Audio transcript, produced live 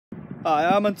Hi,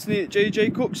 I'm Anthony at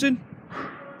JJ Cookson.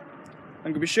 I'm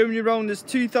going to be showing you around this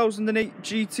 2008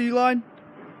 GT line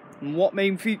and what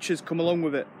main features come along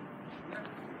with it.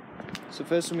 So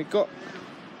first one, we've got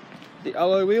the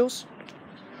alloy wheels,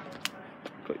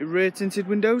 got your rear tinted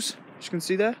windows, as you can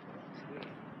see there.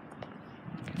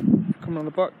 Coming on the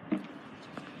back, you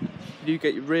do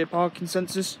get your rear parking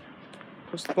sensors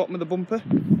across the bottom of the bumper.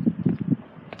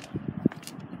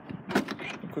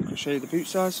 I'll quickly show you the boot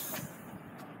size.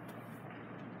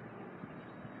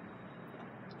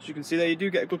 As you can see there, you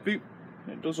do get a good boot.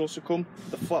 It does also come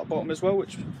with a flat bottom as well,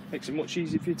 which makes it much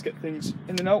easier for you to get things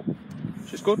in and out,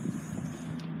 which is good.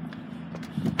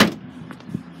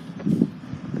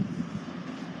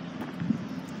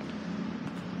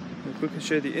 I'll quickly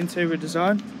show you the interior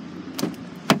design.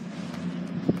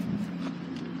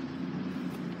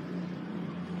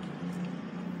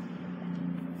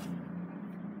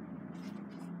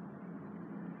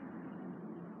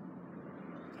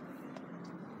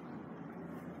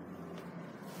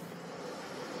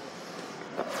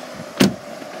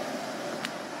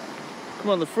 Come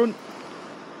on the front,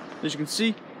 as you can see,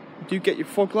 you do get your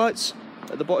fog lights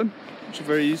at the bottom, which are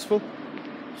very useful.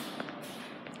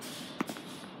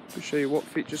 I'll show you what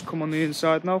features come on the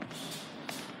inside now.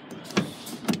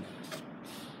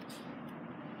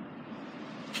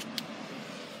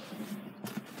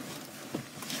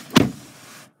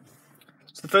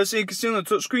 So the first thing you can see on the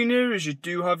touchscreen here is you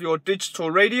do have your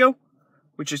digital radio,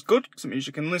 which is good because it means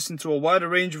you can listen to a wider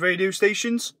range of radio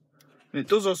stations, and it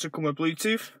does also come with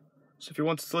Bluetooth. So if you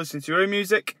wanted to listen to your own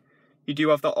music, you do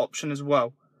have that option as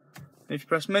well. And if you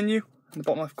press menu, in the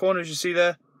bottom left corner, as you see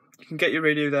there, you can get your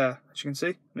radio there, as you can see.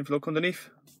 And if you look underneath,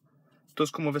 it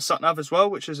does come with a sat-nav as well,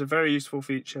 which is a very useful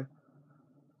feature.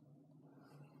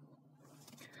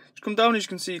 As you come down, as you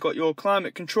can see, you've got your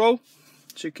climate control.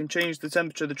 So you can change the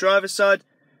temperature of the driver's side,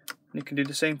 and you can do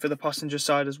the same for the passenger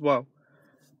side as well.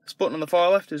 This button on the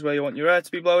far left is where you want your air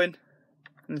to be blowing,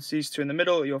 and these two in the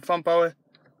middle are your fan power.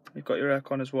 You've got your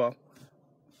aircon as well.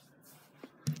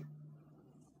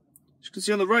 As you can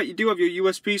see on the right, you do have your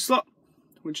USB slot,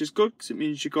 which is good because it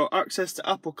means you've got access to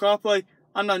Apple CarPlay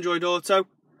and Android Auto,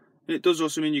 and it does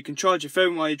also mean you can charge your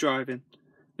phone while you're driving.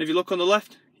 And if you look on the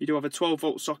left, you do have a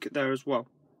 12-volt socket there as well.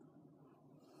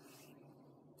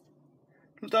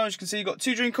 Look down, as you can see, you've got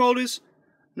two drink holders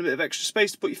and a bit of extra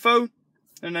space to put your phone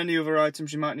and any other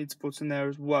items you might need to put in there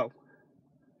as well.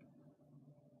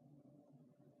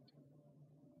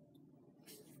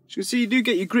 As you can see, you do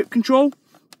get your grip control.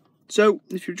 So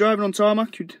if you're driving on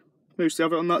tarmac, you'd mostly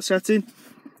have it on that setting.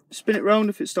 Spin it round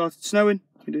if it started snowing,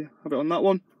 you'd have it on that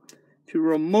one. If you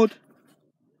were on mud,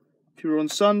 if you were on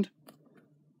sand,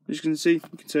 as you can see,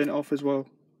 you can turn it off as well.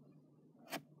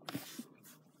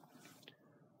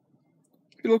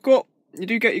 If you look up, you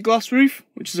do get your glass roof,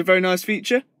 which is a very nice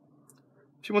feature.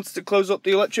 If you wanted to close up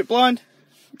the electric blind,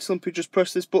 you'd simply just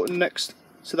press this button next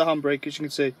to the handbrake, as you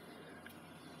can see.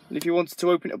 And if you wanted to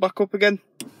open it back up again,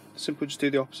 simply just do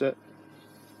the opposite.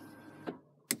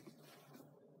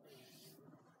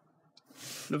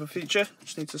 Another feature,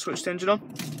 just need to switch the engine on.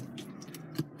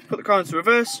 Put the car into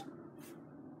reverse.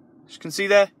 As you can see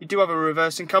there, you do have a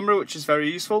reversing camera, which is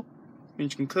very useful. It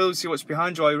means you can clearly see what's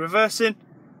behind you while you're reversing,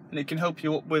 and it can help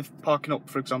you up with parking up,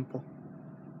 for example.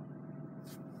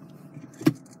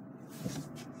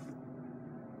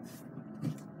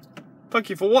 Thank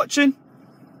you for watching.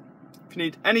 If you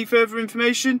need any further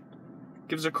information,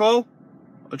 give us a call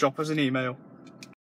or drop us an email.